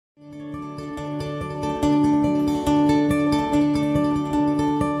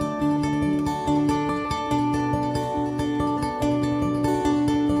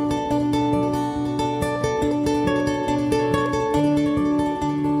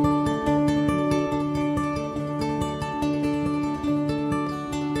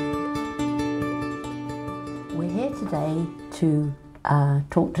to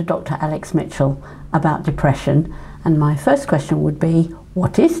talk to Dr. Alex Mitchell about depression, and my first question would be,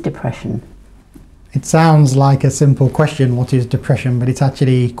 what is depression? It sounds like a simple question, what is depression, but it's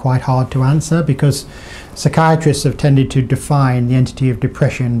actually quite hard to answer because psychiatrists have tended to define the entity of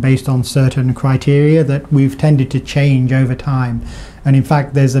depression based on certain criteria that we've tended to change over time. And in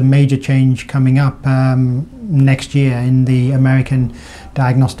fact, there's a major change coming up next year in the American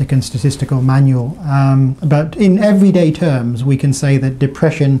Diagnostic and Statistical Manual. But in everyday terms, we can say that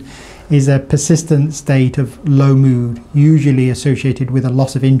depression is a persistent state of low mood, usually associated with a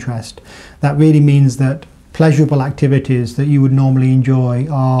loss of interest. That really means that pleasurable activities that you would normally enjoy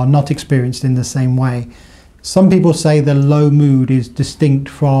are not experienced in the same way. Some people say the low mood is distinct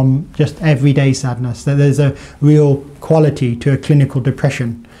from just everyday sadness, that there's a real quality to a clinical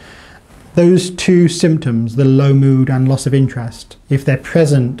depression. Those two symptoms, the low mood and loss of interest, if they're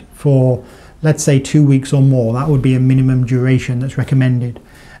present for, let's say, 2 weeks or more, that would be a minimum duration that's recommended.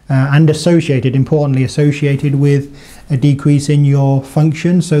 And importantly associated with a decrease in your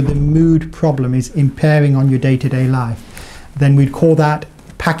function, so the mood problem is impairing on your day-to-day life, then we'd call that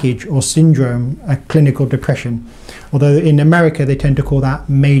package or syndrome a clinical depression. Although in America they tend to call that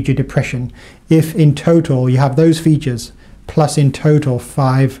major depression. If in total you have those features, plus in total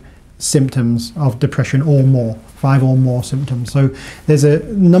 5 symptoms of depression or more, 5 or more symptoms. So there's a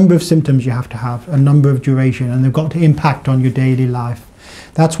number of symptoms you have to have, a number of duration, and they've got to impact on your daily life.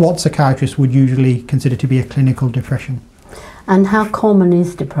 That's what psychiatrists would usually consider to be a clinical depression. And how common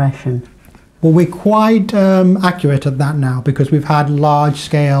is depression? Well, we're quite accurate at that now because we've had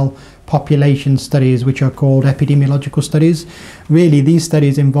large-scale population studies which are called epidemiological studies. Really, these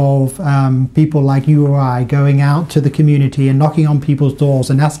studies involve people like you or I going out to the community and knocking on people's doors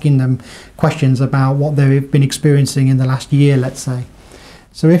and asking them questions about what they've been experiencing in the last year, let's say.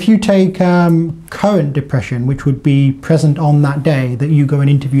 So if you take current depression, which would be present on that day that you go and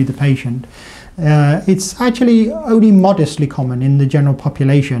interview the patient, it's actually only modestly common in the general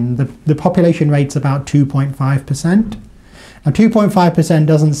population. The population rate's about 2.5%. Now 2.5%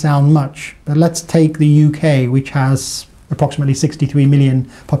 doesn't sound much, but let's take the UK, which has approximately 63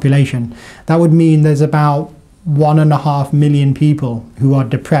 million population. That would mean there's about 1.5 million people who are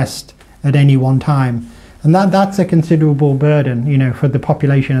depressed at any one time. And that's a considerable burden, you know, for the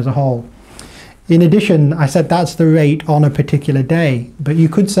population as a whole. In addition, I said that's the rate on a particular day, but you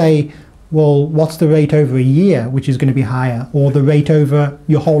could say, well, what's the rate over a year, which is going to be higher, or the rate over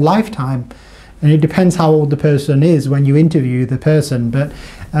your whole lifetime? And it depends how old the person is when you interview the person, but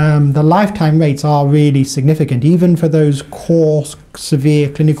the lifetime rates are really significant, even for those core severe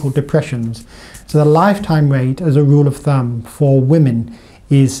clinical depressions. So the lifetime rate, as a rule of thumb, for women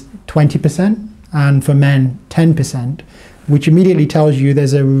is 20%. And for men 10%, which immediately tells you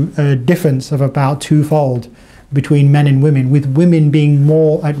there's a difference of about 2-fold between men and women, with women being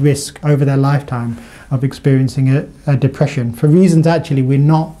more at risk over their lifetime of experiencing a depression, for reasons actually we're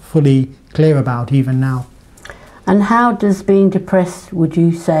not fully clear about even now. And how does being depressed, would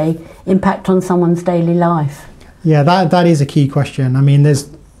you say, impact on someone's daily life? Yeah, that is a key question. I mean, there's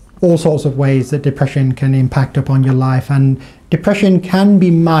all sorts of ways that depression can impact upon your life, and depression can be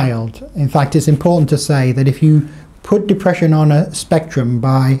mild. In fact, it's important to say that if you put depression on a spectrum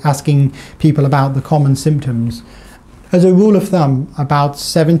by asking people about the common symptoms, as a rule of thumb, about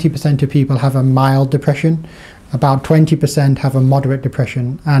 70% of people have a mild depression, about 20% have a moderate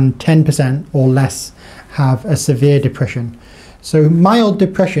depression, and 10% or less have a severe depression. So mild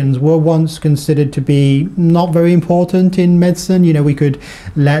depressions were once considered to be not very important in medicine. You know, we could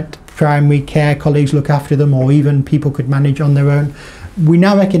let primary care colleagues look after them, or even people could manage on their own. We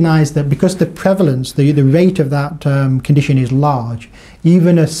now recognise that because the prevalence, the rate of that condition is large,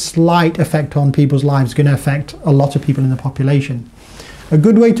 even a slight effect on people's lives is going to affect a lot of people in the population. A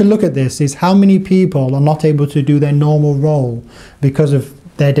good way to look at this is how many people are not able to do their normal role because of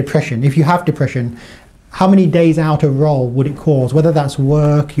their depression. If you have depression, how many days out of role would it cause, whether that's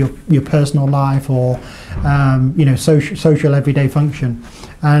work, your personal life, or you know, social everyday function.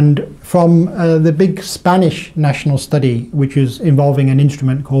 And from the big Spanish national study, which is involving an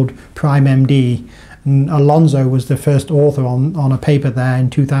instrument called PRIME-MD, and Alonso was the first author on a paper there in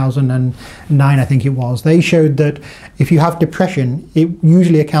 2009, I think it was. They showed that if you have depression, it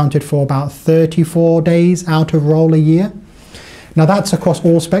usually accounted for about 34 days out of role a year. Now that's across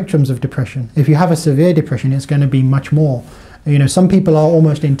all spectrums of depression. If you have a severe depression, it's going to be much more. You know, some people are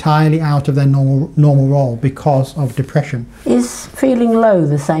almost entirely out of their normal role because of depression. Is feeling low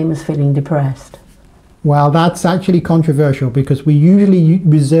the same as feeling depressed? Well, that's actually controversial because we usually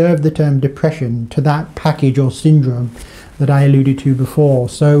reserve the term depression to that package or syndrome that I alluded to before.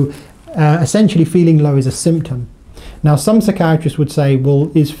 So essentially feeling low is a symptom. Now, some psychiatrists would say,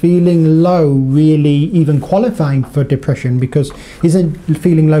 well, is feeling low really even qualifying for depression, because isn't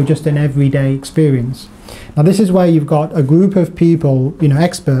feeling low just an everyday experience? Now, this is where you've got a group of people,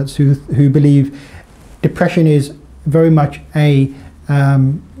 experts who believe depression is very much a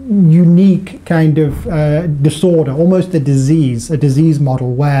unique kind of disorder, almost a disease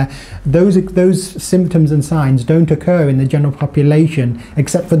model, where those symptoms and signs don't occur in the general population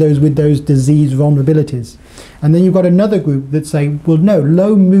except for those with those disease vulnerabilities. And then you've got another group that say, well, no,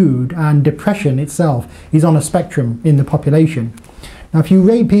 low mood and depression itself is on a spectrum in the population. Now, if you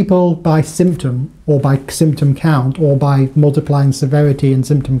rate people by symptom, or by symptom count, or by multiplying severity and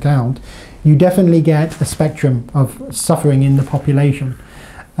symptom count, you definitely get a spectrum of suffering in the population.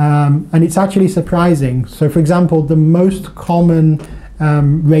 And it's actually surprising. So, for example, the most common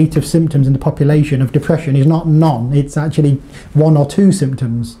rate of symptoms in the population of depression is not none, it's actually 1 or 2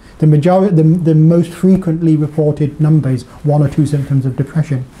 symptoms. The most frequently reported number is 1 or 2 symptoms of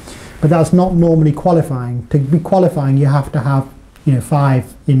depression. But that's not normally qualifying. To be qualifying, you have to have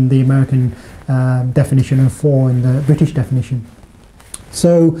 5 in the American definition and 4 in the British definition.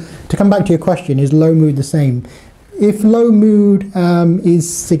 So, to come back to your question, is low mood the same? If low mood is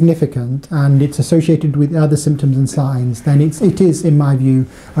significant and it's associated with other symptoms and signs, then it is, in my view,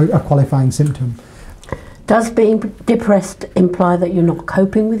 a qualifying symptom. Does being depressed imply that you're not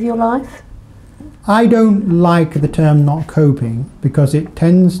coping with your life? I don't like the term not coping, because it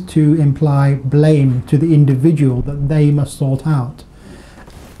tends to imply blame to the individual that they must sort out.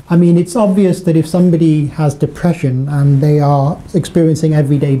 I mean, it's obvious that if somebody has depression and they are experiencing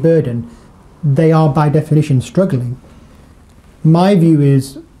everyday burden, they are by definition struggling. My view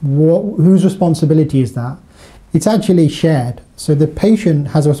is, whose responsibility is that? It's actually shared. So the patient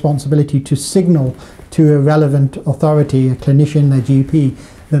has a responsibility to signal to a relevant authority, a clinician, their GP,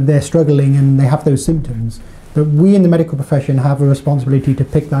 that they're struggling and they have those symptoms. But we in the medical profession have a responsibility to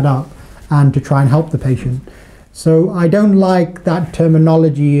pick that up and to try and help the patient. So I don't like that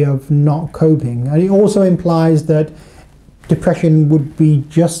terminology of not coping. And it also implies that depression would be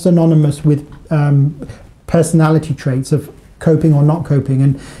just synonymous with personality traits of coping or not coping.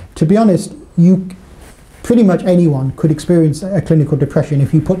 And to be honest, pretty much anyone could experience a clinical depression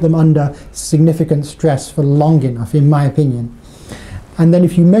if you put them under significant stress for long enough, in my opinion. And then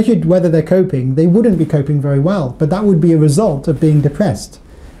if you measured whether they're coping, they wouldn't be coping very well, but that would be a result of being depressed.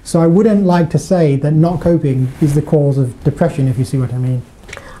 So I wouldn't like to say that not coping is the cause of depression, if you see what I mean.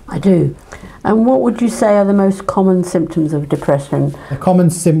 I do. And what would you say are the most common symptoms of depression? The common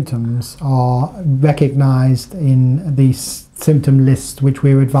symptoms are recognised in the symptom list, which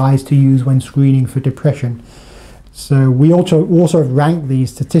we're advised to use when screening for depression. So we also rank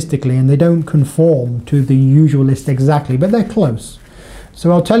these statistically, and they don't conform to the usual list exactly, but they're close.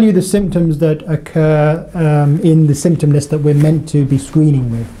 So I'll tell you the symptoms that occur in the symptom list that we're meant to be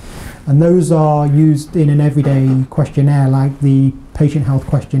screening with. And those are used in an everyday questionnaire like the patient health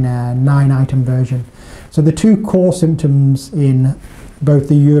questionnaire, 9-item version. So the 2 core symptoms in both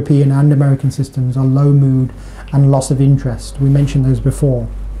the European and American systems are low mood and loss of interest. We mentioned those before.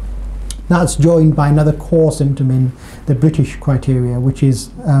 That's joined by another core symptom in the British criteria, which is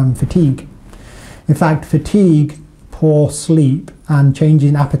fatigue. In fact, fatigue, poor sleep, and change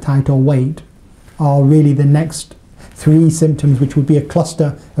in appetite or weight are really the next 3 symptoms, which would be a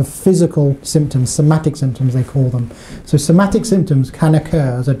cluster of physical symptoms, somatic symptoms they call them. So somatic symptoms can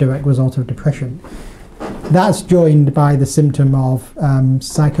occur as a direct result of depression. That's joined by the symptom of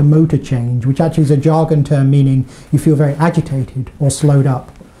psychomotor change, which actually is a jargon term meaning you feel very agitated or slowed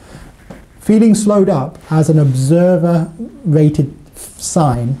up. Feeling slowed up as an observer-rated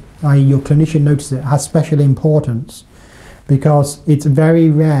sign, i.e. your clinician notices it, has special importance because it's very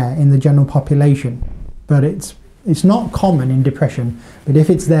rare in the general population, but it's not common in depression, but if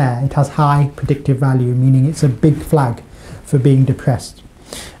it's there, it has high predictive value, meaning it's a big flag for being depressed.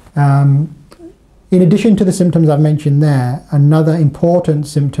 In addition to the symptoms I've mentioned there, another important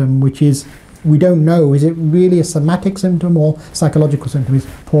symptom, which is, we don't know, is it really a somatic symptom or psychological symptom, is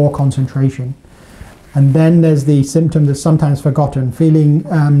poor concentration. And then there's the symptom that's sometimes forgotten, feeling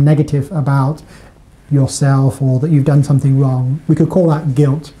negative about yourself or that you've done something wrong. We could call that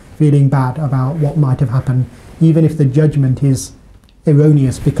guilt, feeling bad about what might have happened, even if the judgment is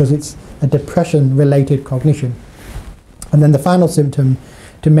erroneous because it's a depression-related cognition. And then the final symptom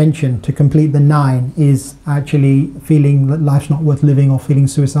to mention, to complete the 9, is actually feeling that life's not worth living or feeling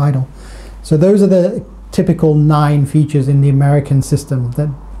suicidal. So those are the typical 9 features in the American system that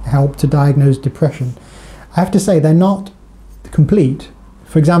help to diagnose depression. I have to say they're not complete.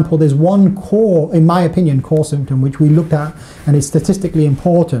 For example, there's one core, in my opinion, core symptom which we looked at and is statistically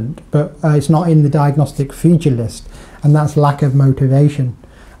important, but it's not in the diagnostic feature list, and that's lack of motivation.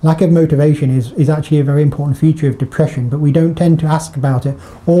 Lack of motivation is actually a very important feature of depression, but we don't tend to ask about it,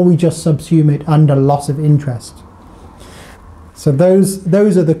 or we just subsume it under loss of interest. So those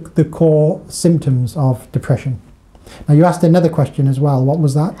are the core symptoms of depression. Now you asked another question as well. What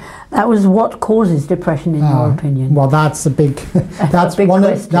was that? That was what causes depression in your opinion? Well, that's a big that's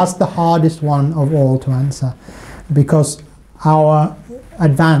that's the hardest one of all to answer, because our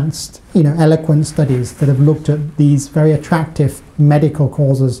advanced, eloquent studies that have looked at these very attractive medical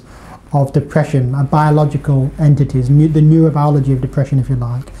causes of depression, biological entities, the neurobiology of depression, if you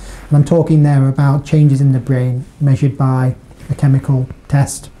like. And I'm talking there about changes in the brain measured by a chemical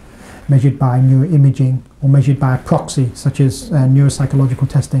test, measured by neuroimaging, or measured by a proxy such as neuropsychological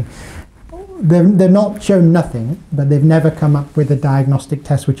testing. They've not shown nothing, but they've never come up with a diagnostic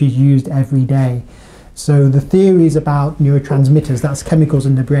test which is used every day. So the theories about neurotransmitters, that's chemicals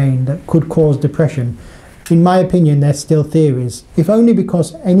in the brain that could cause depression, in my opinion, they're still theories, if only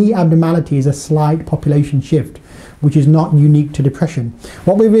because any abnormality is a slight population shift, which is not unique to depression.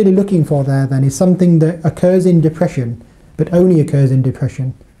 What we're really looking for there then is something that occurs in depression, but only occurs in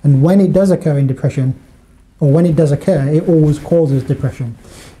depression. And when it does occur in depression, or when it does occur, it always causes depression.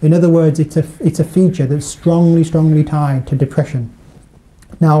 In other words, it's a feature that's strongly tied to depression.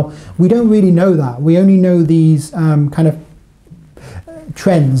 Now, we don't really know that. We only know these kind of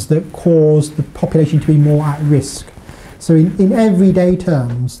trends that cause the population to be more at risk. So in everyday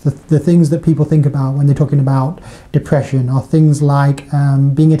terms, the things that people think about when they're talking about depression are things like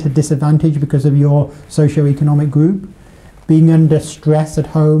being at a disadvantage because of your socioeconomic group, being under stress at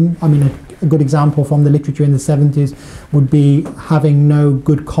home. I mean, a good example from the literature in the 70s would be having no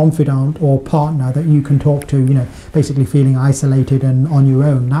good confidant or partner that you can talk to, basically feeling isolated and on your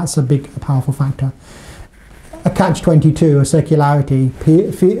own. That's a powerful factor. A catch-22, a circularity,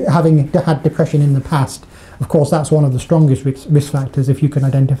 having had depression in the past, of course that's one of the strongest risk factors if you can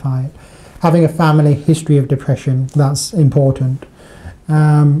identify it. Having a family history of depression, that's important.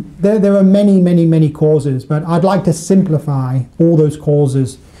 There are many causes, but I'd like to simplify all those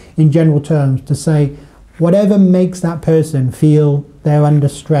causes in general terms to say whatever makes that person feel they're under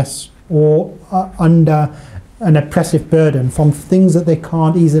stress or under an oppressive burden from things that they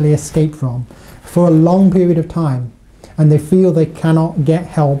can't easily escape from for a long period of time, and they feel they cannot get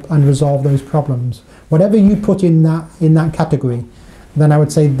help and resolve those problems, whatever you put in that category, then I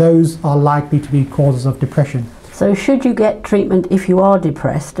would say those are likely to be causes of depression. So should you get treatment if you are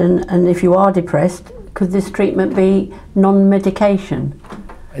depressed, and if you are depressed, could this treatment be non-medication?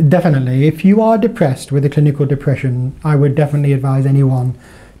 Definitely. If you are depressed with a clinical depression, I would definitely advise anyone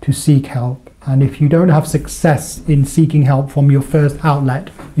to seek help. And if you don't have success in seeking help from your first outlet,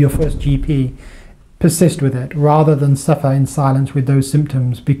 your first GP, persist with it rather than suffer in silence with those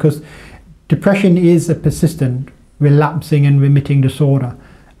symptoms, because depression is a persistent, relapsing and remitting disorder.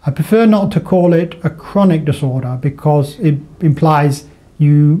 I prefer not to call it a chronic disorder because it implies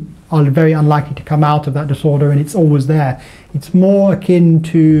you are very unlikely to come out of that disorder and it's always there. It's more akin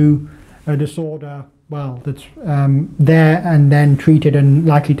to a disorder, that's there and then treated and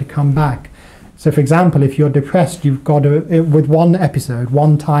likely to come back. So for example, if you're depressed, you've got with one episode,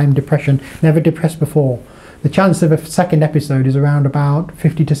 one-time depression, never depressed before, the chance of a second episode is around about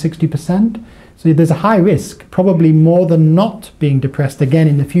 50 to 60%. So there's a high risk, probably more than not being depressed again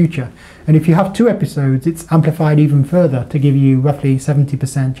in the future. And if you have two episodes, it's amplified even further to give you roughly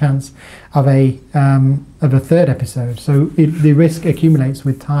 70% chance of a third episode. So the risk accumulates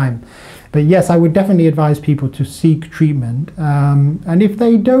with time. But yes, I would definitely advise people to seek treatment. And if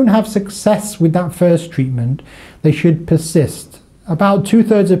they don't have success with that first treatment, they should persist. About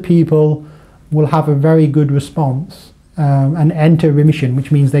 2/3 of people will have a very good response and enter remission,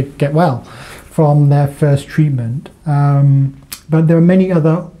 which means they get well from their first treatment. But there are many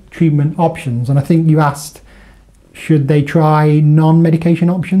other treatment options, and I think you asked, should they try non-medication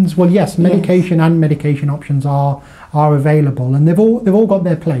options? Well, yes, medication and medication options are available, and they've all got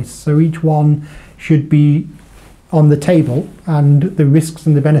their place. So each one should be on the table, and the risks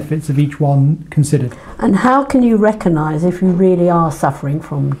and the benefits of each one considered. And how can you recognise if you really are suffering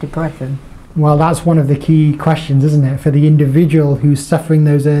from depression? Well, that's one of the key questions, isn't it? For the individual who's suffering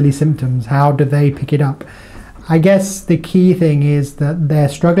those early symptoms, how do they pick it up? I guess the key thing is that they're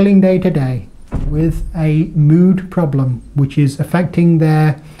struggling day to day with a mood problem, which is affecting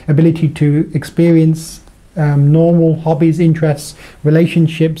their ability to experience normal hobbies, interests,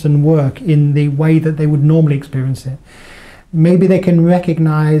 relationships and work in the way that they would normally experience it. maybe they can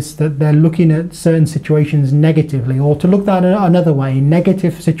recognize that they're looking at certain situations negatively, or to look at it another way,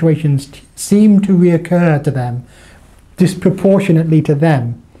 negative situations seem to reoccur to them, disproportionately to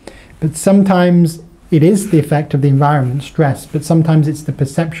them. But sometimes it is the effect of the environment, stress, but sometimes it's the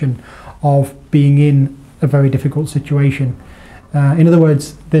perception of being in a very difficult situation. In other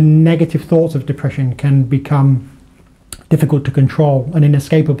words, the negative thoughts of depression can become difficult to control and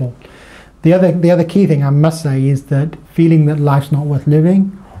inescapable. The other key thing I must say is that feeling that life's not worth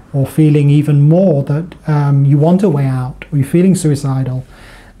living, or feeling even more that you want a way out, or you're feeling suicidal,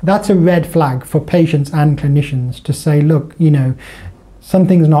 that's a red flag for patients and clinicians to say, look, you know,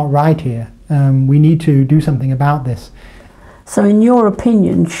 something's not right here. We need to do something about this. So in your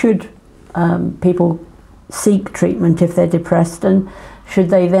opinion, should people seek treatment if they're depressed, and should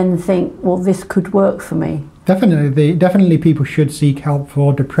they then think, well, this could work for me? Definitely people should seek help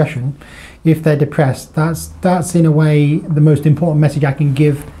for depression if they're depressed. That's in a way the most important message I can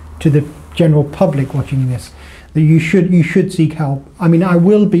give to the general public watching this, that you should seek help. I mean, I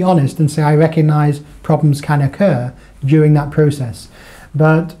will be honest and say I recognize problems can occur during that process,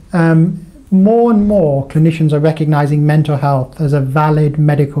 but more and more clinicians are recognizing mental health as a valid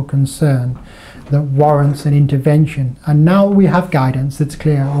medical concern that warrants an intervention. And now we have guidance that's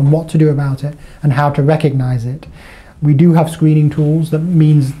clear on what to do about it and how to recognize it. We do have screening tools. That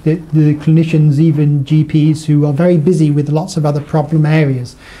means that the clinicians, even GPs who are very busy with lots of other problem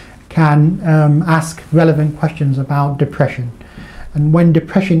areas, can ask relevant questions about depression. And when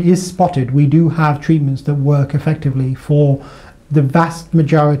depression is spotted, we do have treatments that work effectively for the vast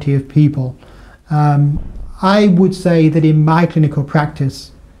majority of people. I would say that in my clinical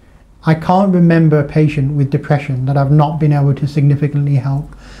practice, I can't remember a patient with depression that I've not been able to significantly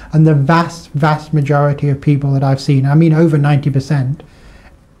help. And the vast majority of people that I've seen, I mean over 90%,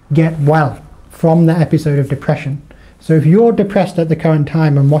 get well from the episode of depression. So if you're depressed at the current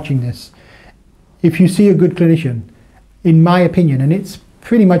time and watching this, if you see a good clinician, in my opinion, and it's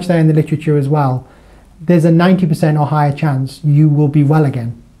pretty much there in the literature as well, there's a 90% or higher chance you will be well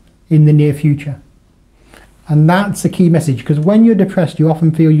again in the near future. And that's a key message, because when you're depressed, you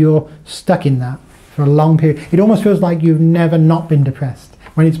often feel you're stuck in that for a long period. It almost feels like you've never not been depressed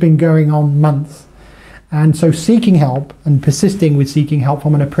when it's been going on months. And so seeking help and persisting with seeking help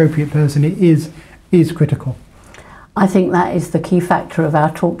from an appropriate person is critical. I think that is the key factor of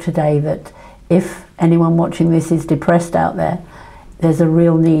our talk today, that if anyone watching this is depressed out there, there's a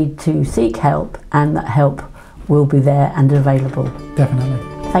real need to seek help, and that help will be there and available. Definitely.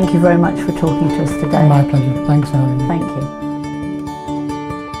 Thank you very much for talking to us today. My pleasure. Thanks for having me. Thank you.